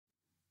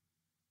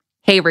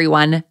Hey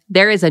everyone,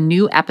 there is a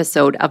new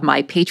episode of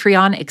my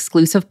Patreon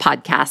exclusive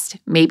podcast,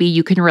 Maybe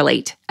You Can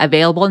Relate,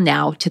 available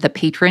now to the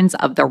patrons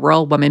of the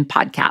Rural Woman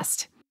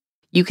Podcast.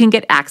 You can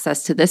get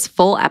access to this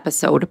full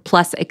episode,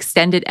 plus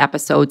extended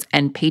episodes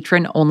and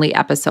patron-only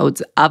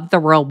episodes of the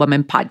Rural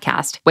Woman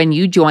Podcast when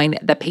you join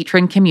the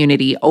patron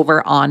community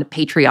over on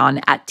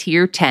Patreon at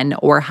tier 10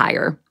 or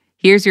higher.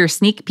 Here's your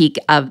sneak peek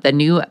of the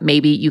new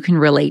Maybe You Can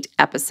Relate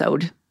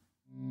episode.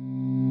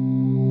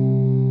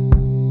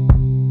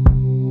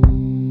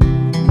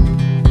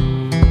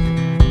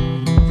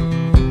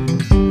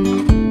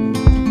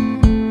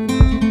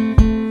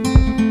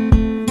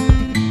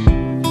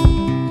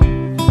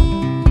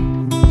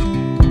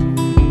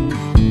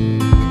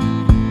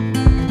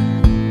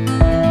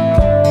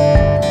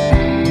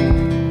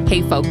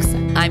 Hey folks,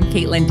 I'm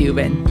Caitlin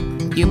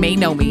Dubin. You may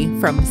know me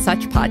from such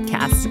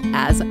podcasts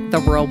as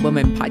the Rural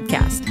Woman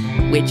Podcast,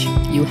 which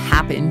you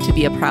happen to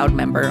be a proud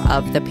member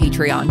of the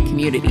Patreon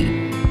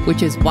community,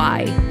 which is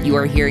why you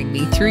are hearing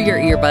me through your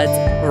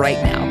earbuds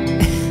right now.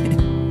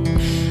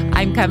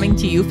 I'm coming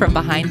to you from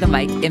behind the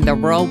mic in the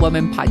Rural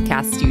Woman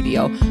Podcast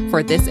studio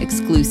for this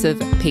exclusive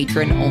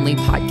patron-only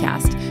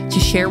podcast to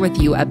share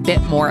with you a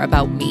bit more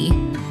about me,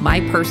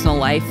 my personal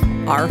life,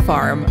 our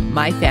farm,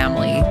 my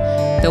family,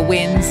 the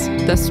wins,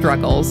 the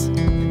struggles,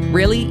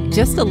 really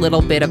just a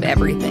little bit of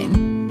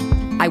everything.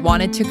 I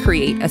wanted to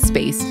create a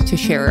space to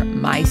share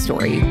my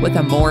story with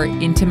a more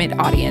intimate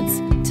audience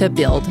to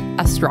build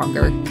a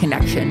stronger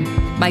connection.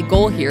 My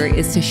goal here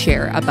is to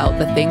share about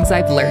the things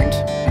I've learned,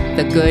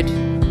 the good,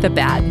 the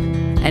bad,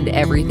 and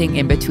everything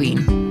in between.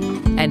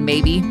 And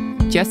maybe,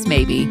 just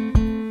maybe,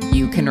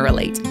 you can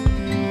relate.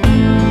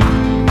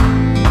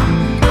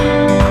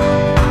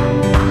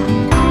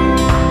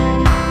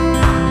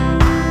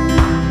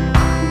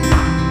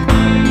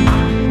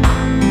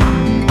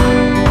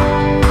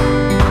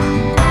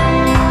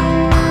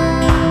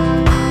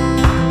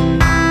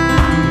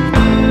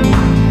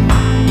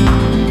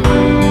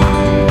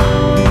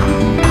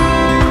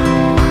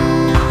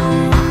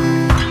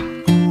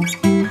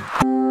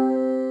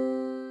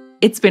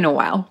 It's been a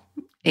while,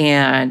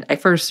 and I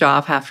first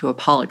off have to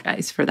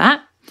apologize for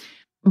that.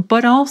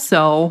 But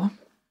also,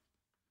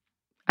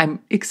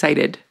 I'm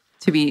excited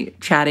to be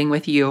chatting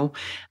with you.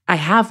 I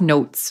have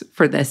notes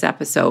for this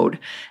episode,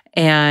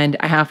 and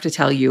I have to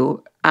tell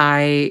you,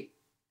 I've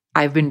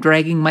been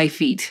dragging my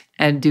feet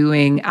and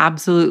doing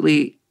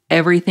absolutely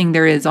everything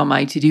there is on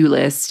my to-do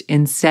list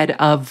instead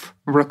of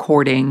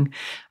recording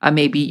a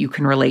Maybe You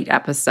Can Relate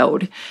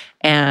episode.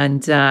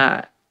 And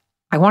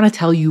I want to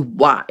tell you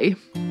why.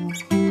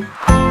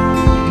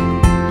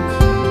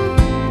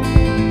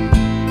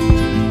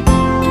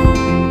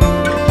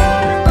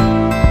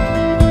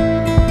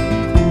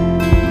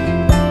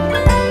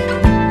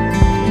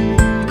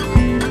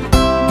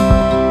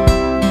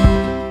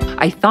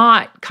 I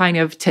thought kind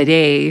of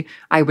today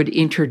I would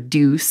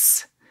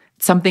introduce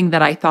something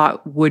that I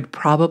thought would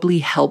probably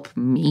help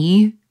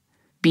me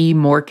be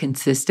more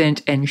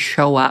consistent and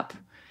show up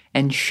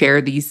and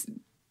share these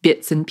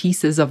bits and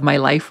pieces of my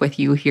life with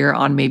you here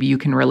on Maybe You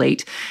Can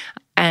Relate.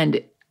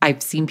 And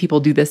I've seen people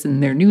do this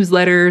in their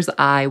newsletters.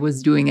 I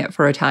was doing it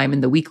for a time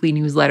in the weekly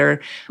newsletter,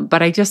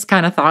 but I just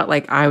kind of thought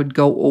like I would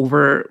go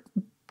over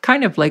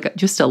kind of like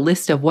just a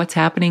list of what's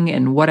happening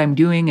and what I'm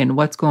doing and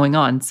what's going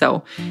on.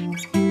 So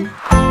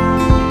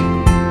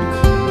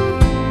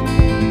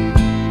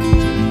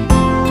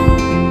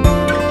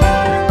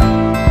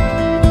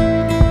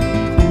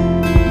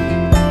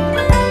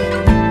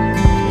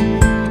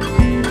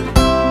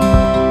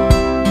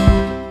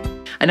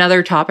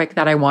another topic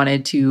that I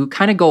wanted to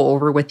kind of go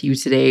over with you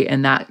today,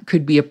 and that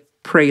could be a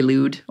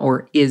prelude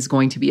or is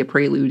going to be a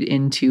prelude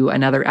into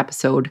another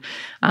episode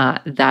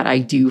that I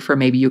do for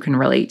Maybe You Can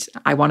Relate.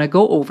 I want to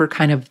go over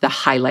kind of the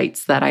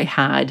highlights that I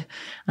had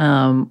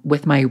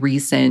with my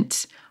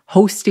recent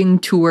hosting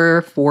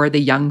tour for the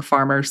Young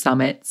Farmer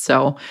Summit.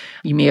 So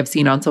you may have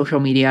seen on social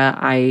media,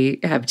 I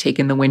have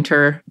taken the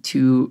winter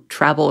to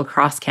travel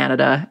across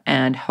Canada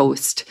and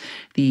host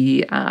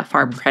the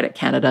Farm Credit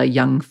Canada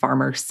Young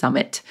Farmer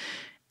Summit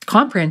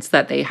conference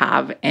that they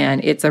have.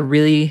 And it's a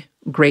really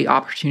great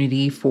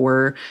opportunity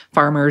for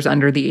farmers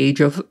under the age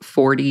of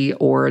 40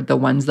 or the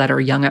ones that are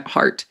young at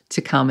heart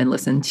to come and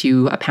listen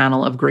to a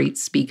panel of great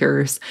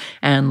speakers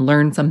and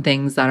learn some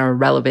things that are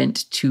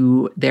relevant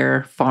to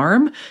their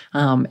farm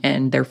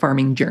and their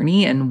farming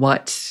journey and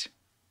what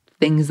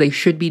things they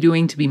should be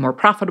doing to be more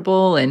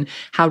profitable and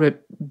how to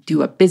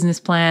do a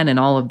business plan and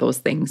all of those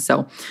things.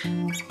 So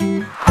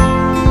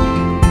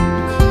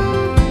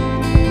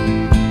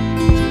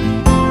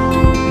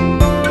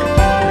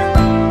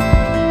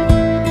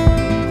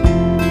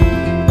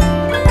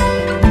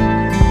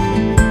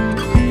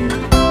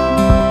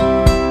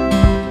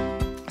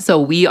So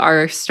we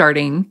are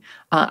starting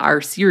our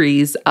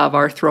series of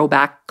our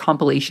throwback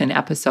compilation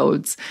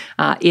episodes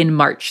in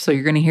March. So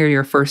you're going to hear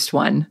your first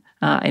one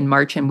in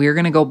March, and we're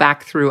going to go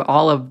back through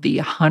all of the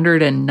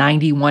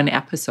 191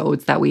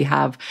 episodes that we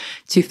have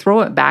to throw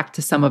it back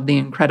to some of the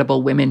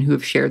incredible women who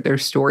have shared their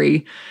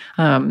story.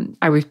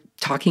 I was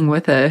talking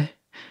with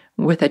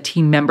with a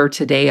team member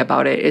today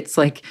about it. It's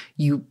like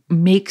you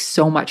make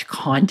so much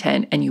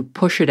content and you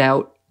push it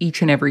out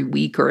each and every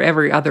week or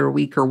every other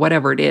week or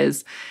whatever it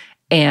is.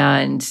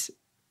 And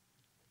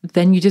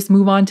then you just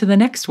move on to the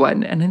next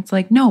one. And it's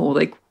like, no,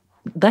 like,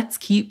 let's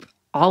keep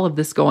all of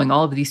this going,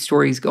 all of these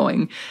stories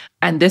going.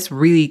 And this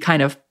really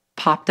kind of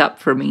popped up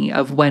for me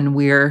of when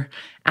we're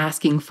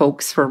asking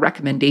folks for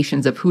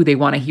recommendations of who they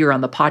want to hear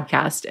on the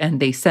podcast, and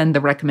they send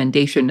the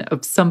recommendation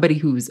of somebody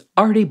who's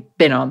already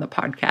been on the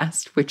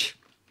podcast, which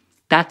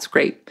that's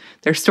great.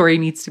 Their story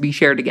needs to be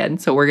shared again.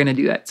 So we're going to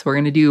do that. So we're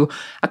going to do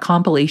a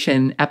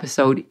compilation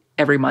episode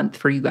every month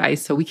for you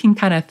guys, so we can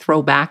kind of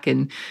throw back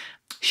and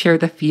share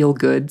the feel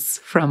goods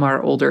from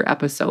our older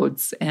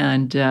episodes,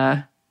 and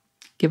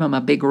give them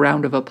a big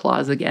round of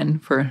applause again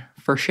for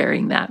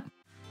sharing that.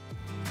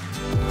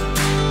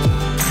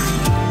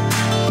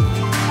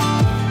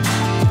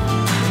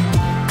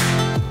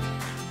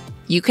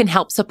 You can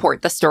help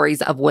support the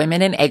stories of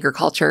women in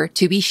agriculture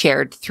to be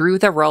shared through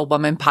the Rural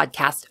Woman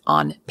podcast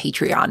on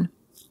Patreon.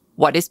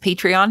 What is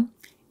Patreon?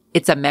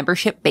 It's a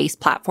membership-based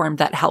platform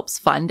that helps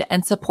fund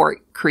and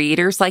support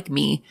creators like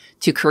me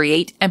to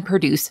create and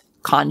produce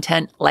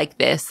content like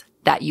this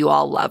that you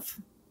all love.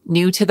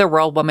 New to the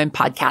Rural Woman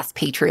podcast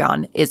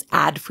Patreon is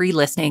ad-free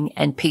listening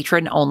and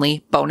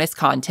patron-only bonus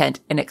content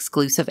and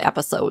exclusive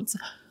episodes.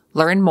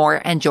 Learn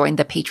more and join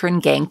the patron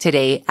gang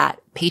today at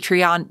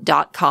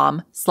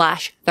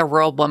patreon.com/The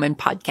Rural Woman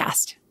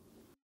Podcast.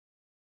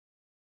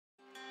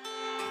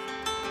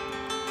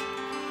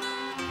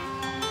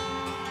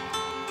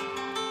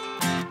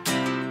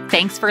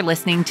 Thanks for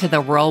listening to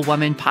the Rural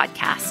Woman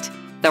Podcast.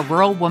 The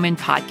Rural Woman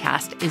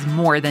Podcast is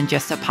more than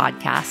just a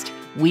podcast.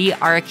 We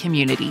are a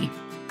community.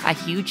 A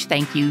huge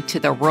thank you to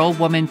the Rural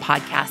Woman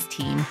Podcast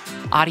team,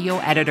 audio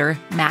editor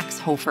Max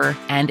Hofer,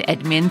 and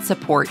admin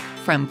support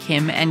from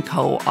Kim &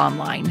 Co.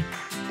 Online.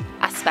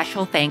 A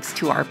special thanks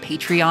to our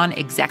Patreon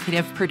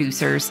executive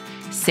producers,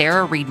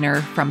 Sarah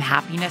Riedner from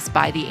Happiness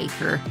by the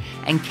Acre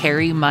and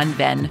Carrie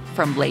Munven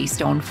from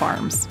Laystone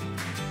Farms.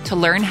 To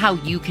learn how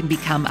you can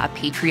become a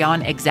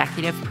Patreon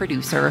executive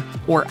producer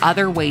or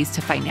other ways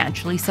to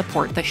financially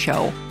support the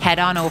show, head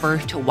on over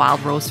to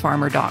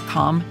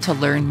wildrosefarmer.com to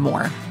learn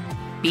more.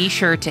 Be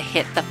sure to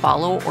hit the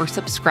follow or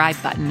subscribe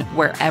button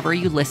wherever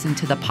you listen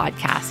to the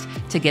podcast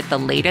to get the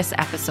latest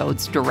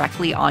episodes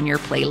directly on your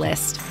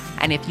playlist.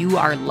 And if you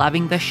are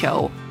loving the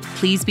show,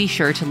 please be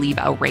sure to leave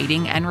a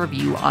rating and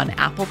review on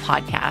Apple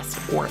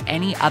Podcasts or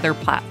any other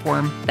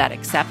platform that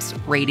accepts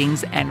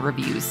ratings and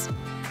reviews.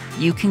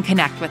 You can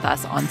connect with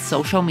us on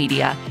social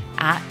media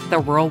at The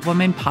Rural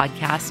Woman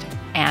Podcast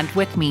and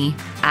with me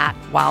at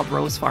Wild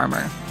Rose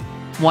Farmer.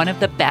 One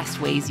of the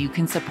best ways you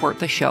can support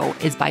the show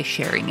is by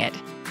sharing it.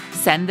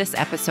 Send this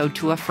episode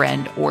to a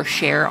friend or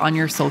share on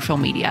your social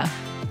media.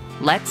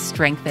 Let's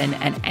strengthen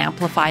and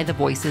amplify the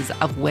voices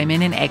of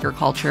women in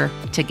agriculture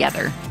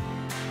together.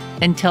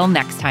 Until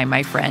next time,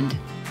 my friend,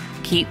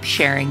 keep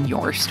sharing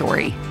your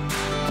story.